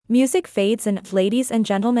Music fades and, ladies and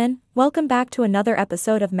gentlemen, welcome back to another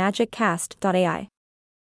episode of MagicCast.ai.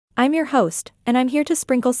 I'm your host, and I'm here to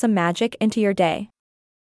sprinkle some magic into your day.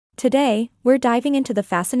 Today, we're diving into the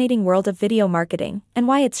fascinating world of video marketing and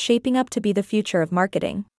why it's shaping up to be the future of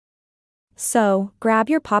marketing. So, grab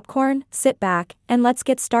your popcorn, sit back, and let's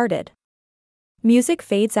get started. Music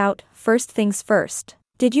fades out. First things first.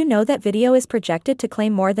 Did you know that video is projected to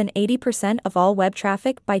claim more than 80% of all web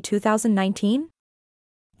traffic by 2019?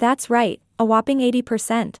 That's right, a whopping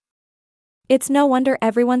 80%. It's no wonder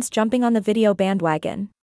everyone's jumping on the video bandwagon.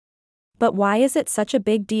 But why is it such a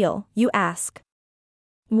big deal, you ask?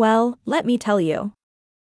 Well, let me tell you.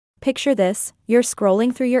 Picture this: you're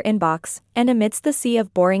scrolling through your inbox, and amidst the sea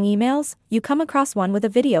of boring emails, you come across one with a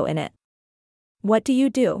video in it. What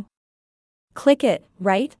do? Click it,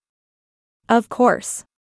 right? Of course.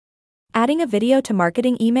 Adding a video to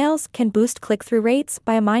marketing emails can boost click-through rates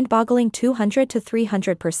by a mind-boggling 200 to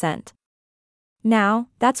 300%. Now,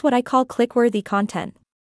 that's what I call click-worthy content.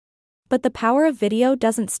 But the power of video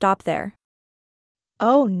doesn't stop there.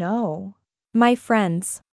 Oh no, my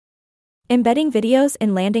friends. Embedding videos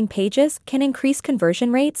in landing pages can increase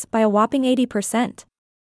conversion rates by a whopping 80%.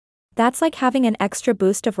 That's like having an extra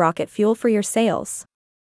boost of rocket fuel for your sales.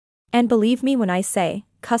 And believe me when I say,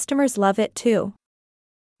 customers love it too.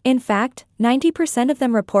 In fact, 90% of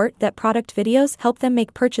them report that product videos help them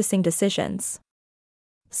make purchasing decisions.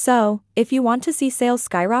 So, if you want to see sales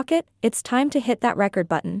skyrocket, it's time to hit that record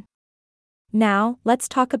button. Now, let's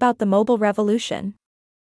talk about the mobile revolution.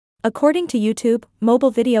 According to YouTube, mobile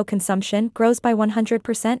video consumption grows by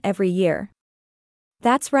 100% every year.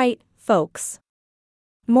 That's right, folks.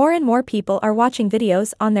 More and more people are watching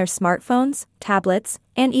videos on their smartphones, tablets,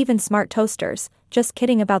 and even smart toasters. Just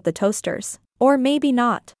kidding about the toasters. Or maybe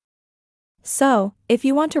not. So, if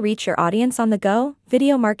you want to reach your audience on the go,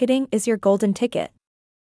 video marketing is your golden ticket.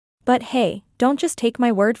 But hey, don't just take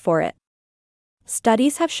my word for it.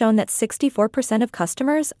 Studies have shown that 64% of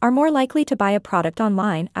customers are more likely to buy a product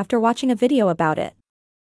online after watching a video about it.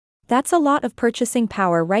 That's a lot of purchasing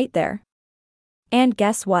power right there. And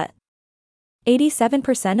guess what?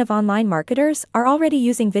 87% of online marketers are already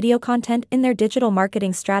using video content in their digital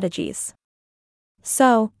marketing strategies.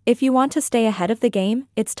 So, if you want to stay ahead of the game,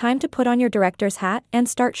 it's time to put on your director's hat and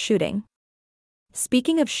start shooting.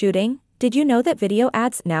 Speaking of shooting, did you know that video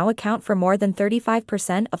ads now account for more than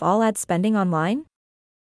 35% of all ad spending online?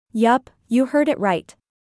 Yup, you heard it right.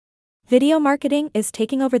 Video marketing is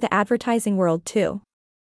taking over the advertising world too.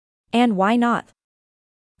 And why not?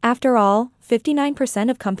 After all,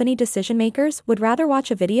 59% of company decision makers would rather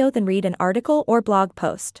watch a video than read an article or blog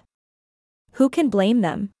post. Who can blame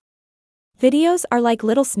them? Videos are like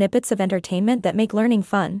little snippets of entertainment that make learning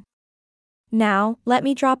fun. Now, let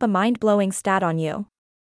me drop a mind-blowing stat on you.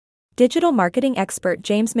 Digital marketing expert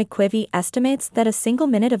James McQuivey estimates that a single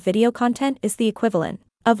minute of video content is the equivalent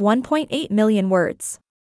of 1.8 million words.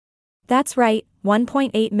 That's right,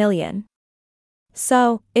 1.8 million.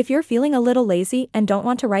 So, if you're feeling a little lazy and don't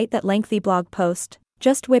want to write that lengthy blog post,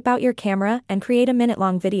 just whip out your camera and create a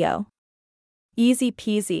minute-long video. Easy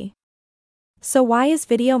peasy. So why is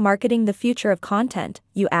video marketing the future of content,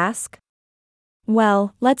 you ask?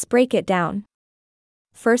 Well, let's break it down.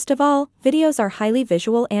 First of all, videos are highly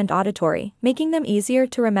visual and auditory, making them easier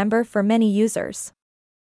to remember for many users.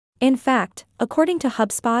 In fact, according to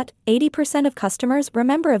HubSpot, 80% of customers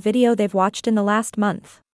remember a video they've watched in the last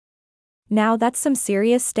month. Now that's some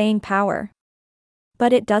serious staying power.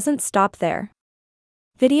 But it doesn't stop there.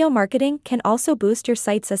 Video marketing can also boost your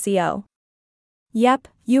site's SEO. Yep,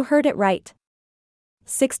 you heard it right.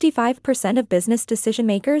 65% of business decision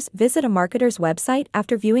makers visit a marketer's website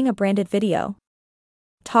after viewing a branded video.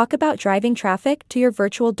 Talk about driving traffic to your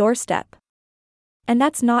virtual doorstep. And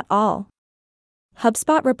that's not all.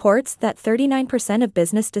 HubSpot reports that 39% of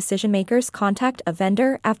business decision makers contact a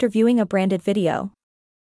vendor after viewing a branded video.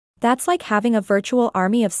 That's like having a virtual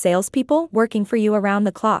army of salespeople working for you around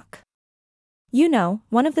the clock. You know,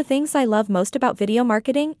 one of the things I love most about video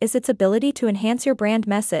marketing is its ability to enhance your brand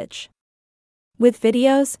message. With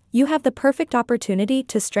videos, you have the perfect opportunity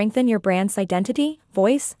to strengthen your brand's identity,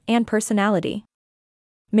 voice, and personality.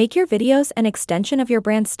 Make your videos an extension of your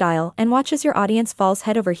brand style and watch as your audience falls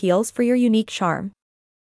head over heels for your unique charm.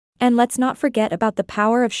 And let's not forget about the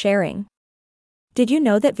power of sharing. Did you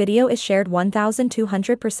know that video is shared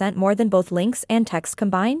 1,200% more than both links and text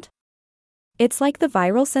combined? It's like the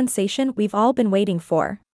viral sensation we've all been waiting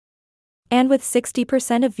for. And with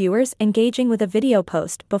 60% of viewers engaging with a video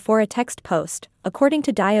post before a text post, according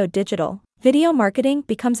to Diode Digital, video marketing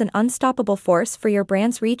becomes an unstoppable force for your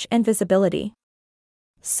brand's reach and visibility.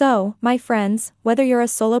 So, my friends, whether you're a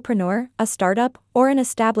solopreneur, a startup, or an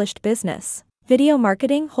established business, video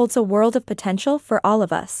marketing holds a world of potential for all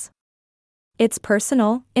of us. It's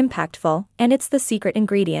personal, impactful, and it's the secret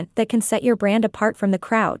ingredient that can set your brand apart from the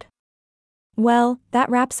crowd. Well, that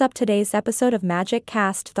wraps up today's episode of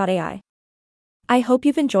MagicCast.ai. I hope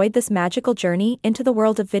you've enjoyed this magical journey into the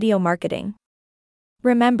world of video marketing.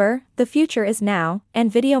 Remember, the future is now,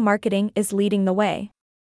 and video marketing is leading the way.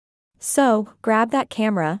 So, grab that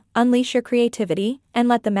camera, unleash your creativity, and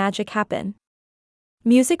let the magic happen.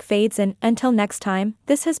 Music fades in. Until next time,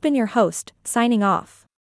 this has been your host, signing off.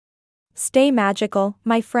 Stay magical,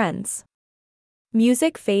 my friends.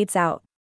 Music fades out.